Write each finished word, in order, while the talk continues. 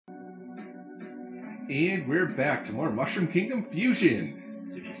And we're back to more Mushroom Kingdom Fusion.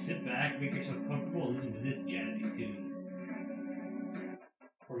 So just sit back, make yourself comfortable, and listen to this jazzy tune.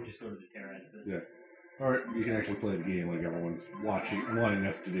 Or we just go to the terror end of this. Yeah. Or you can actually play the game like everyone's wanting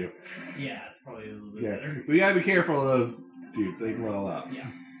us to do. Yeah, it's probably a little bit better. But you gotta be careful of those dudes, they blow up.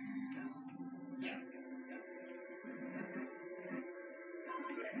 Yeah. Yeah.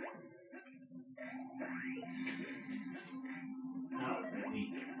 Oh,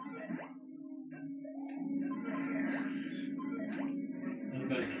 really? Those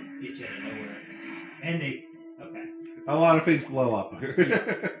guys just get you out of nowhere. And they... Okay. A lot of things blow up.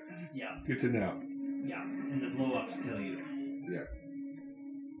 Yeah. Good to know. Yeah, and the blow-ups kill you. Yeah.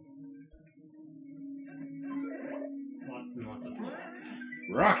 Lots and lots of blow-up.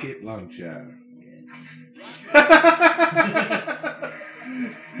 Rocket launcher. Yes.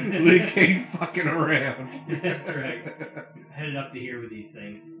 Link ain't fucking around. That's right. Headed up to here with these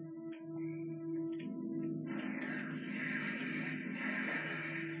things.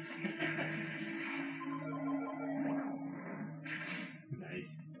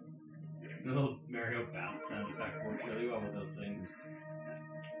 Nice. The little Mario bounce sound effect works really well with those things.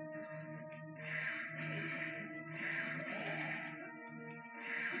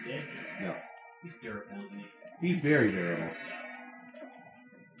 He dead? No. He's durable, isn't he? He's very durable.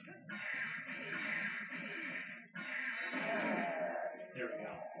 There we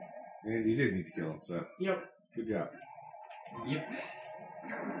go. And you did need to kill him, so Yep. good job. Yep.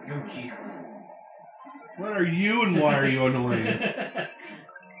 Oh, Jesus. What are you and why are you annoying?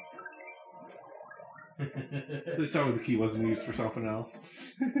 Please tell me the key wasn't used for something else.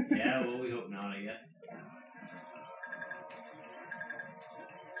 Yeah, well, we hope not, I guess.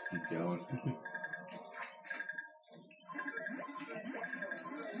 Just keep going.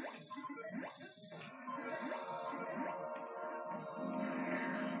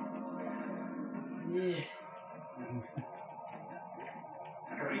 Yeah.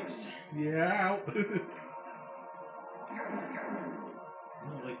 Grapes. Yeah. I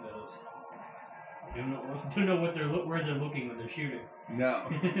don't like those. I don't know what where they're looking when they're shooting. No.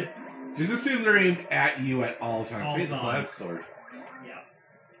 Just assume they're aimed at you at all times. All Hit the times. cloud sword. Yeah.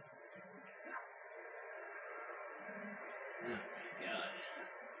 Oh my god.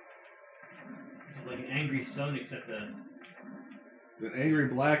 This is like an angry sun except a It's an angry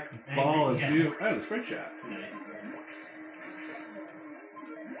black ball of yeah. doom. Oh, the spread shot. nice.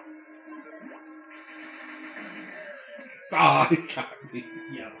 Ah, he got me.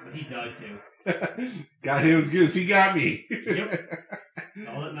 Yeah, but he died too. Got him as good as he got me. Yep. That's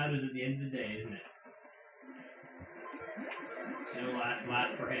all that matters at the end of the day, isn't it? No last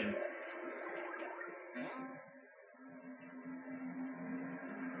lap for him.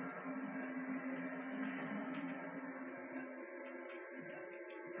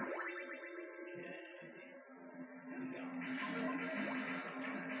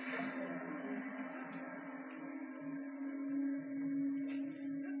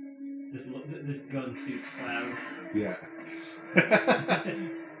 This gun suits Cloud. Yeah.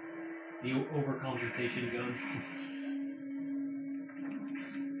 The overcompensation gun.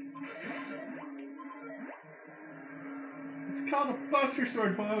 It's called a Buster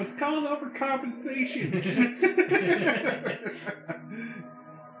Sword, Bob. It's called overcompensation.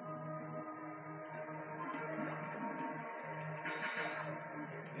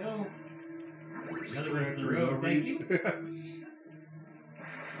 Go. Another one for the road, thank you.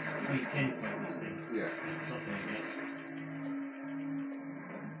 Oh, you can fight these things. Yeah. That's something, I guess.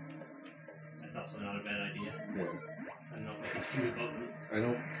 That's also not a bad idea. Yeah. I don't know if I can shoot above them.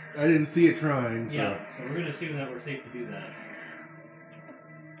 I didn't see it trying, so. Yeah, so we're going to assume that we're safe to do that.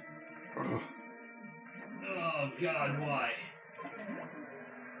 Oh, Oh, God, why?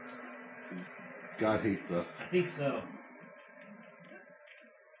 God hates us. I think so.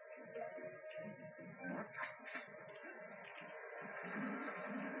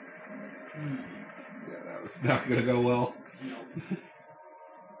 Yeah, that was not gonna go well. Nope.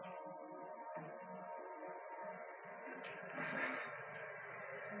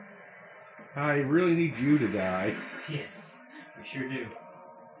 I really need you to die. Yes, we sure do.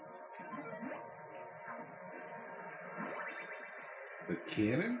 The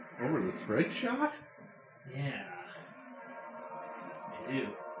cannon? Over the spread shot? Yeah. I do.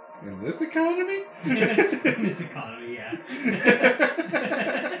 In this economy? In this economy, yeah.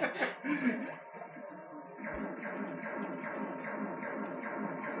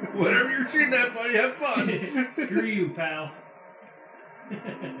 Whatever you're shooting at, buddy, have fun. Screw you, pal.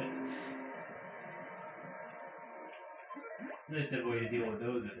 Nice to have a way to deal with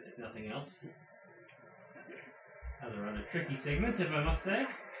those if nothing else. Another rather tricky segment, if I must say.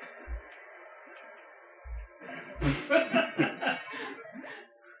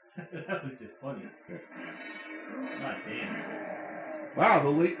 That was just funny. God damn. Wow,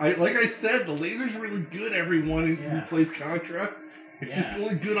 like I said, the laser's really good, everyone who plays Contra. It's just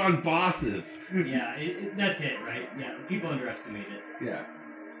only good on bosses. Yeah, that's it, right? Yeah, people underestimate it. Yeah.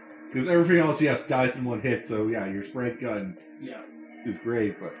 Because everything else, yes, dies in one hit, so yeah, your sprite gun is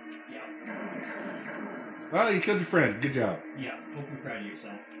great, but... Yeah. Well, you killed your friend. Good job. Yeah, hope you're proud of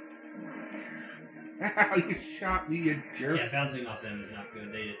yourself. Ow, you shot me, you jerk. Yeah, bouncing off them is not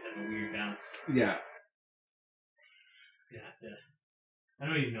good. They just have a weird bounce. Yeah. I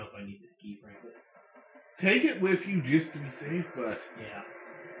don't even know if I need this key, frankly. Take it with you just to be safe, but... Yeah.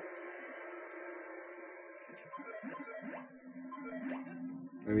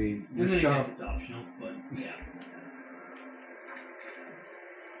 I mean, I guess it's optional, but yeah.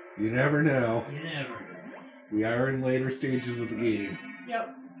 You never know. You never know. We are in later stages of the game.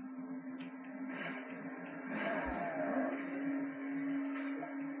 Yep.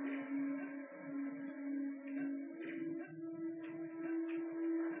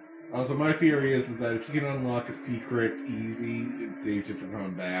 Also, my theory is that if you can unlock a secret easy, it saves you from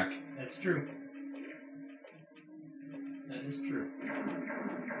coming back. That's true. That is true.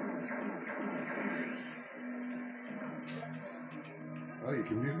 Oh, you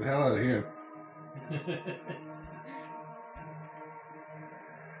confuse the hell out of him.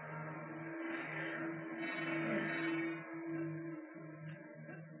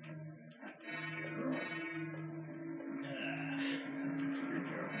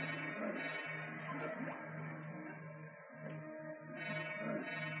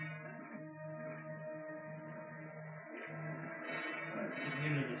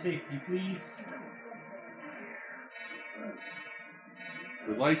 Into the safety, please.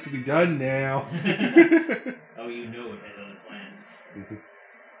 Would like to be done now. Oh, you know it had other plans.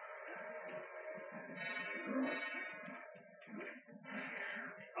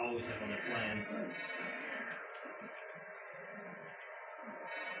 Always have other plans.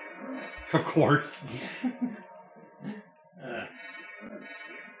 Of course. Alright.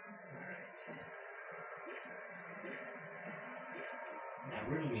 Now,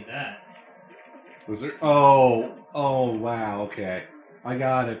 riddle me that. Was there? Oh, wow, okay. I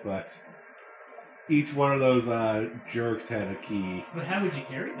got it, but each one of those jerks had a key. But how would you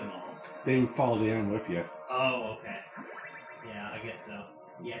carry them all? They would fall down with you. Oh, okay. Yeah, I guess so.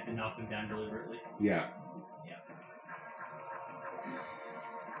 You have to knock them down deliberately. Yeah. Yeah.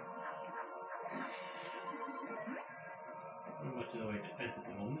 Not much in the way of defense at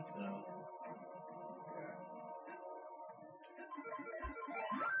the moment, so...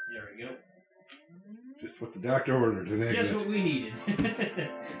 There we go. Just what the doctor ordered, an exit. Just what we needed.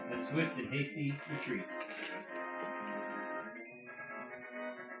 A swift and hasty retreat.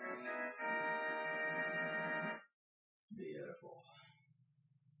 Beautiful.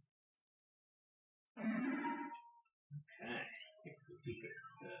 Okay. Take a peek at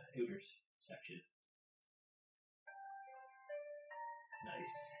the Outers section.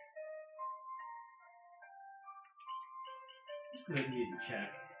 Nice. Just because I needed to check.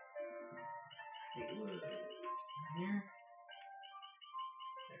 I think it was here.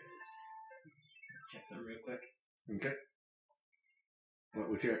 There it is. Check something real quick. Okay. What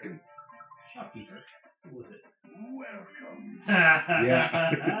we're checking? Shopkeeper. Who was it? Welcome.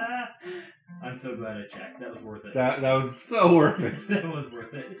 Yeah. I'm so glad I checked. That was worth it. That was so worth it. That was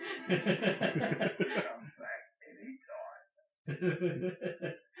worth it. Come back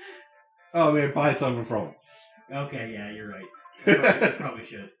anytime. Oh man, buy something from him. Okay, yeah, you're right. Probably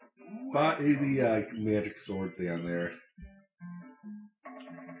should. Buy the magic sword thing on there.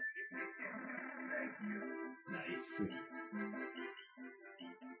 Nice.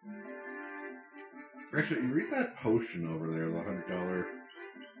 Actually, you read that potion over there, the $100.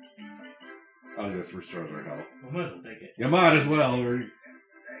 Oh, that's restore their health. Well, might as well take it. You might as well. Or...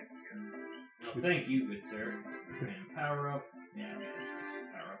 Well, thank you, good sir. And power up. Yeah, that's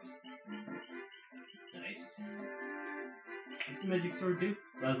power ups. Nice. What's the magic sword do?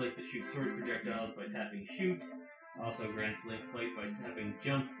 Allows like to shoot sword projectiles by tapping shoot. Also grants link flight by tapping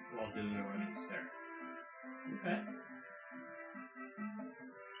jump while doing a running start. Okay.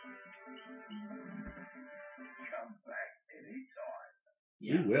 Come back anytime.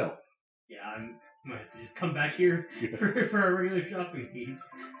 Yeah. You will. Yeah, I might have to just come back here for our regular shopping needs.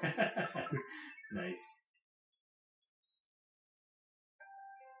 Nice.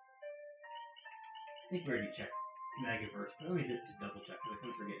 I think we already checked Magaverse, but let me just double check because I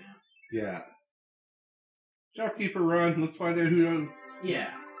can't forget now. Yeah. Shopkeeper run. Let's find out who knows.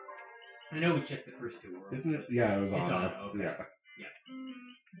 Yeah. I know we checked the first two worlds. Isn't it? Yeah, it was It's on. on, okay. Yeah.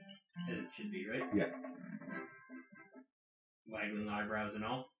 As it should be, right? Yeah. waggling eyebrows and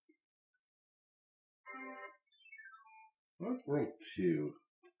all. What's World 2?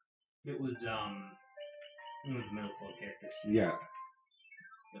 It was one of the middle school characters. Yeah.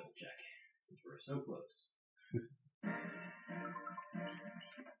 Double check, since we're so close.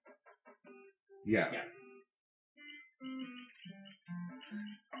 Yeah. Yeah.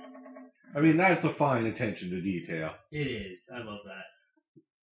 I mean, that's a fine attention to detail. It is. I love that.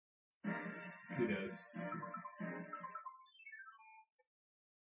 Kudos.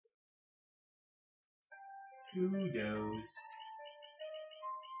 Kudos.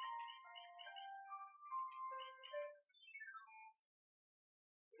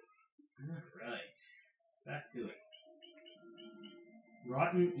 Alright. Back to it.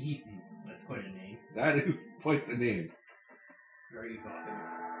 Rotten Eden. That's quite a name. That is quite the name. Very evocative.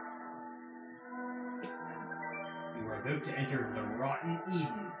 You are about to enter the Rotten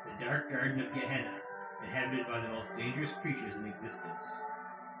Eden, the dark garden of Gehenna, inhabited by the most dangerous creatures in existence.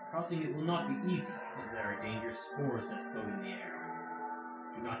 Crossing it will not be easy, as there are dangerous spores that float in the air.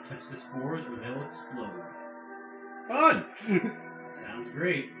 Do not touch the spores or they'll explode. Fun! Sounds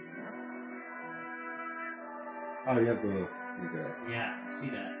great. Oh, you have the... Okay. Yeah, see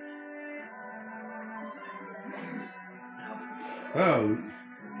that. Oh,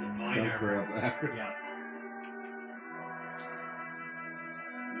 The don't minor. grab that. Yeah.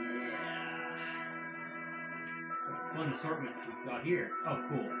 Yeah. What a fun assortment we've got here. Oh,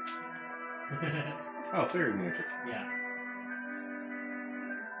 cool. Oh, fairy magic. Yeah.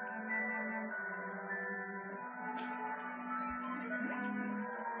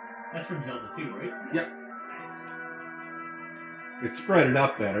 That's from Zelda 2, right? Yep. Nice. It spread it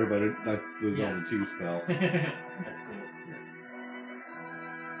up better, but that's the Yeah. Zelda 2 spell. That's cool.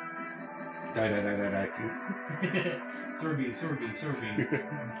 Die, die, die, die, die. Sword beam, sword beam, sword beam.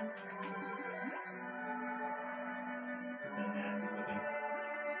 That's a nasty looking.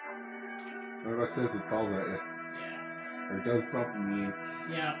 What says it falls at you? Yeah. Or does something mean.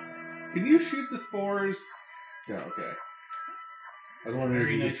 Yeah. Can you shoot the spores? Yeah, okay. I was wondering if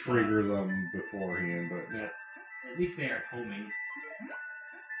Very you nice could trigger them beforehand, but Yeah. At least they are homing.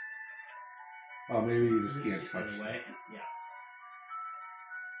 oh, maybe you just can't Just touch in a them. way. Yeah.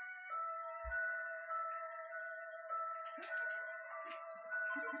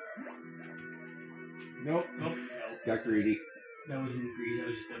 Nope. Nope. No. Got greedy. That wasn't greed. That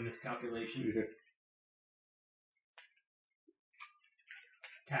was just a miscalculation.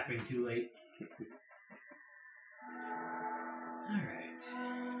 Tapping too late. Alright.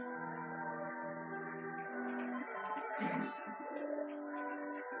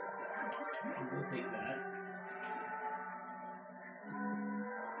 We'll take that.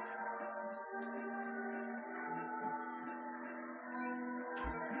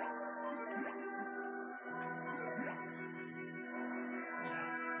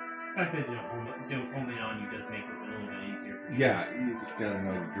 The fact that they don't home in on you does make this a little bit easier. For sure. Yeah, you just gotta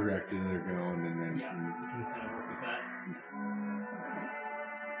know the direction they're going, and then Yeah, you can kind of work with that.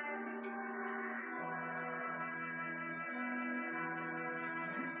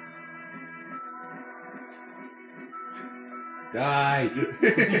 die.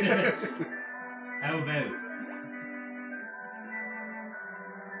 How about?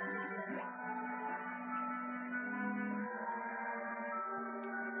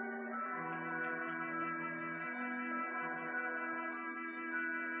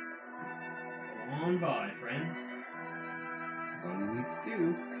 On by, friends. All you need to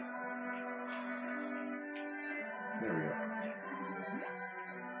do. There we go.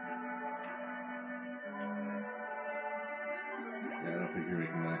 Yeah, I don't think you're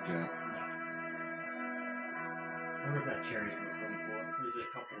making that jump. I wonder if that cherry's worth looking for. There's a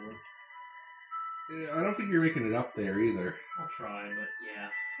couple of them. Yeah, I don't think you're making it up there either. I'll try, but yeah.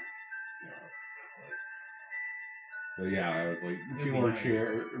 No, But yeah, I was like, It'd two be more nice.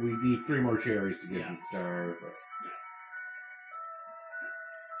 We need 3 more cherries to get Yeah. the star. But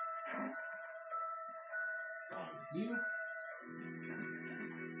not with you.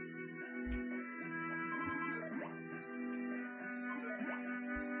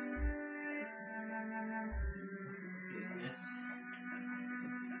 Big miss.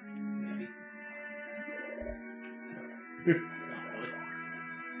 Maybe. Not really.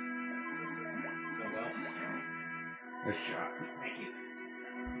 Go well. a shot. Thank you.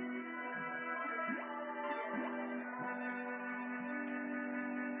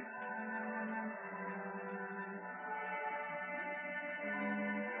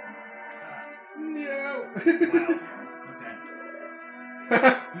 No. Wow.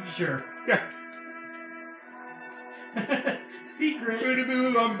 Okay. Sure. Yeah. Secret.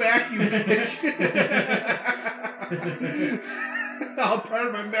 Boo-doo-boo, I'm back, you bitch.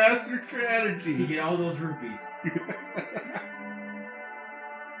 part of my master To strategy. get all those rupees.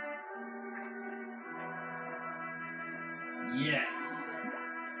 Yes.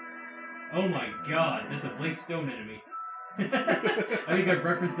 Oh my god, that's a Blake Stone enemy. I think I've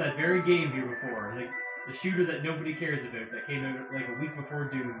referenced that very game here before. Like, the shooter that nobody cares about that came out like a week before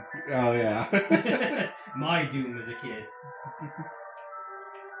Doom. Oh, yeah. My Doom as a kid.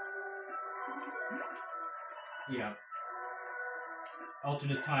 Yeah.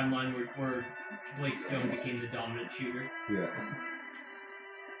 Alternate timeline where Blake Stone became the dominant shooter. Yeah.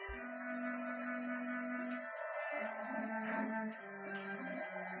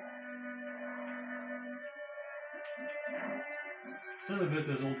 Something about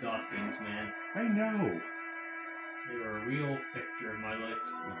those old DOS games, man. I know. They were a real fixture of my life.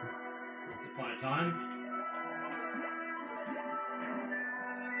 Once upon a time.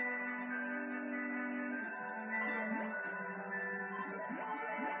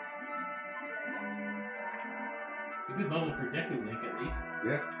 It's a good level for Deku Link, at least.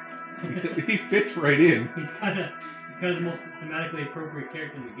 Yeah. He fits right in. He's kind of the most thematically appropriate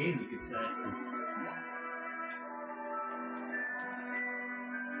character in the game, you could say.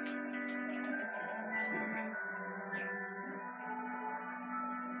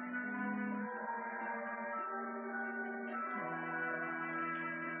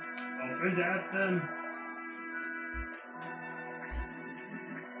 Open at them.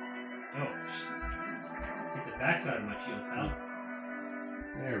 Oh, hit the backside of my shield, pal.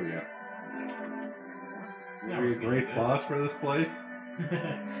 There we go. Now Are you we're a feeling great good. boss for this place?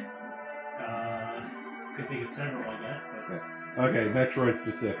 Could think of several, I guess, but Okay, Metroid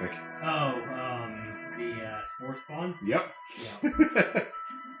specific. the sports pawn. Yep.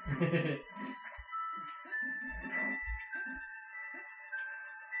 Yeah.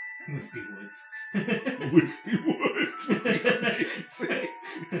 Wispy Woods. Wispy Woods would be amazing.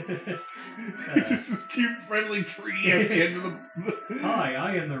 It's just this cute, friendly tree at the end of the. Hi,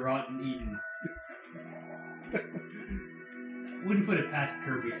 I am the Rotten Eden. Wouldn't put it past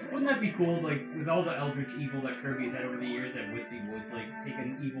Kirby. Wouldn't that be cool? Like, with all the eldritch evil that Kirby's had over the years, that Wispy Woods like take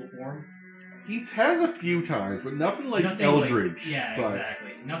an evil form. He has a few times, but nothing like Nothing Eldridge. yeah, but...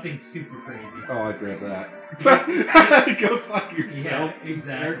 exactly. Nothing super crazy. Oh, I'd grab that. Go fuck yourself. Yeah,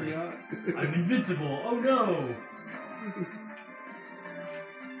 exactly. Not. I'm invincible. Oh no!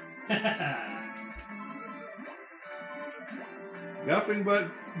 Nothing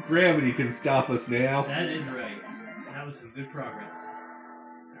but gravity can stop us now. That is right. That was some good progress.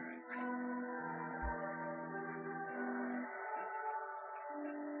 Alright.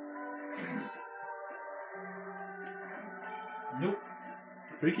 Nope.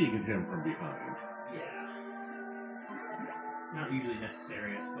 I think he can hit him from behind. Yeah. Not usually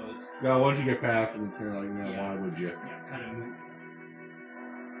necessary, I suppose. No, once you get past him, it's kind of like, no, Yeah. why would you? Yeah, kind of move.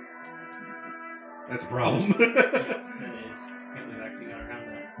 That's a problem. Yeah, that is. Can't believe I actually got around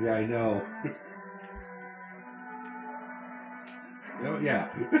that. Yeah, I know. Oh, yeah.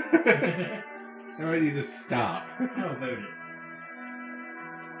 How about you just stop? How about it?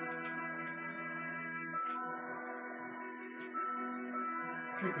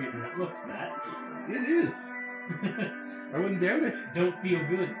 Trickier than it looks, that. It is. I wouldn't doubt it. Don't feel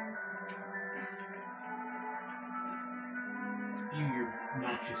good. Spew your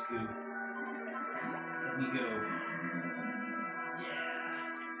noxious goo. Let me go.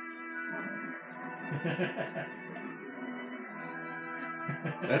 Yeah.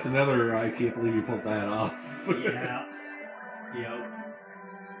 That's another, I can't believe you pulled that off. Yeah. Yep.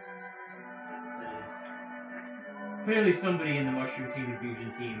 That is. Clearly somebody in the Mushroom Kingdom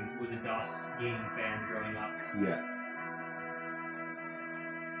Fusion team was a DOS game fan growing up. Yeah.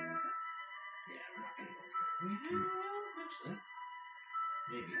 Yeah, we're not gonna go for it. Actually.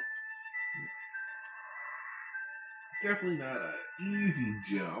 Maybe. Definitely not an easy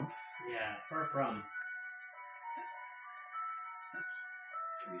jump. Yeah, far from.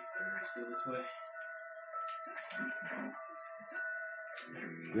 Let's go this way. There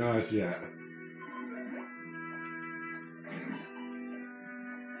we go. Nice, yeah.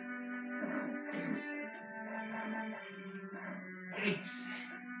 Yikes.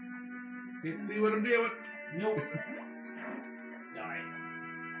 Can't see what I'm doing. Nope. Die.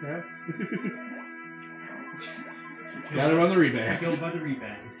 Huh? Got him on the rebound. Killed by the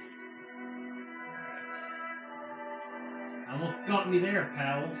rebound. Almost got me there,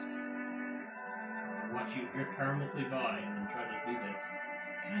 pals. So watch you drift harmlessly by and then try to do this.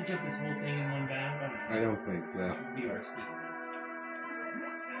 Can I jump this whole thing in one bound? I don't think so. It would be risky.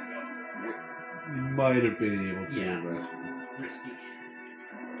 You might have been able to, Yeah. but... Risky.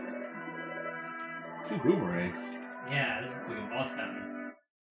 2 boomerangs. Yeah, this looks like a boss fountain.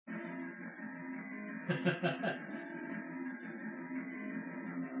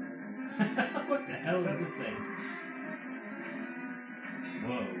 What the hell is this thing?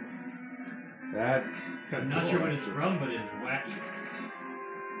 Whoa. That's kind I'm of not cool, sure what it's actually. from, but it's wacky.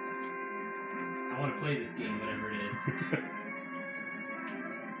 I want to play this game, whatever it is.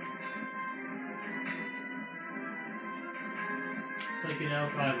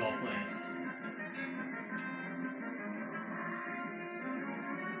 Psychedelic eyeball plant.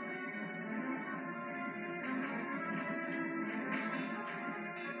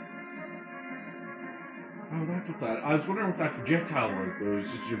 Oh, that's what that. I was wondering what that projectile was, but it was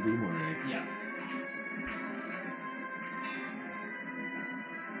just your boomerang. Yeah.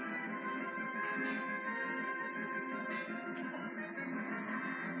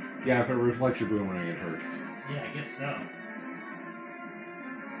 Yeah, if it reflects your boomerang, it hurts. Yeah, I guess so.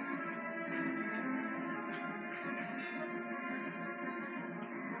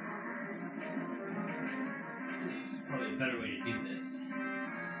 Probably a better way to do this.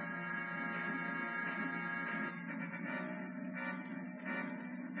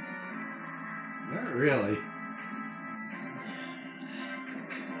 Not really.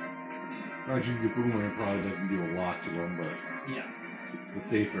 Mind you, your boomerang probably doesn't do a lot to them, but Yeah, it's the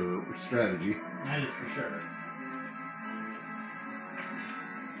safer strategy. that is for sure.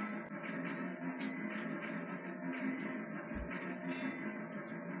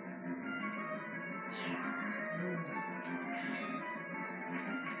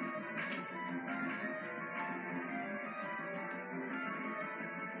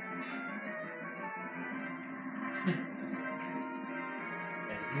 Yeah,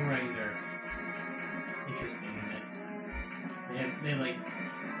 the boomerangs are interesting in this. They like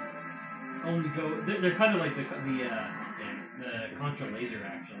only go. They're kind of like the contra laser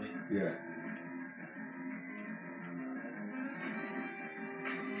actually. Yeah.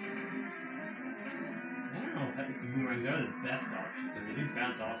 I don't know if the boomerangs are the best option because they do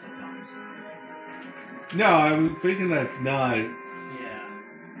bounce off sometimes. No, I'm thinking that's not. It's, Yeah.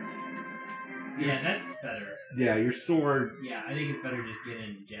 Your Yeah, s- that's better. Yeah, your sword. Yeah, I think it's better just get in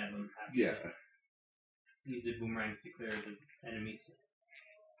and jab them. Actually. Yeah. Use the boomerangs to clear the enemies.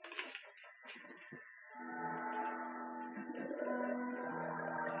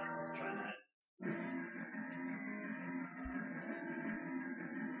 Let's try that.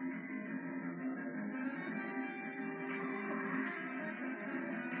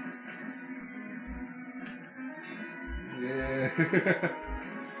 Yeah.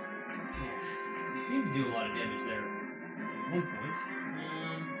 It seemed to do a lot of damage there at one point.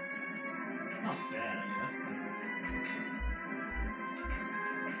 It's not bad, I guess.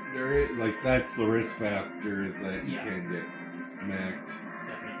 There is, like, that's the risk factor is that you Yeah. can get smacked.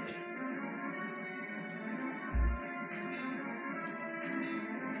 Definitely.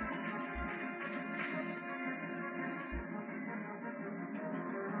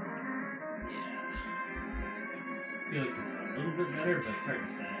 I feel like this is a little bit better, but it's hard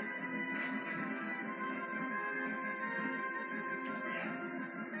to say.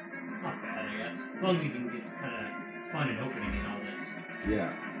 Yeah. Not bad, I guess. As long as you can get kind of find an opening in all this.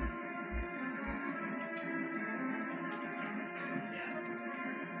 Yeah. Yeah.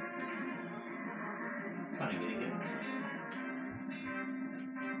 Kind of getting it.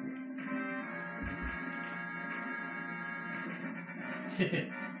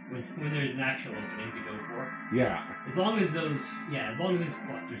 when there's an actual opening to go for. Yeah. As long as those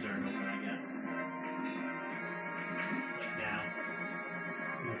clusters are open, I guess. Like now.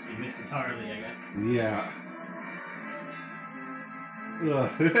 Unless you miss entirely, I guess. Yeah.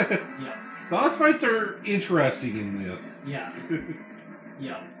 Ugh. Yeah. Boss fights are interesting in this. Yeah.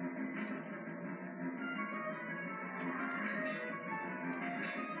 Yeah.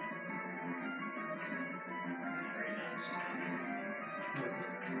 Right now it's just not worth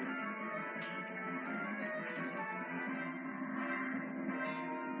it.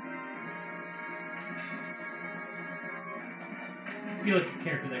 I feel like a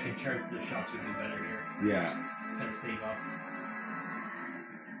character that can charge the shots would be better here. Yeah. Kind of save up.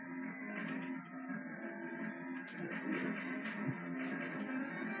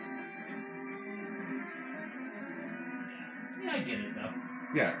 Yeah, I get it though.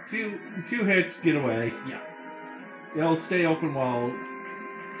 Yeah. Two hits, get away. Yeah. It'll stay open while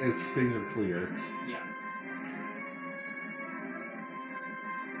as things are clear. Yeah.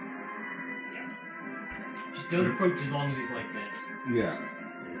 Yeah. Just don't approach as long as he's like this. Yeah.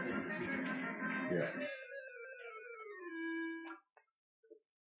 Is the secret. Yeah.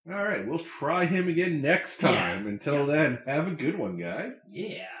 Alright, we'll try him again next time. Yeah. Until then, have a good one, guys.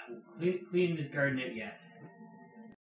 Yeah. We'll clean this garden out yet.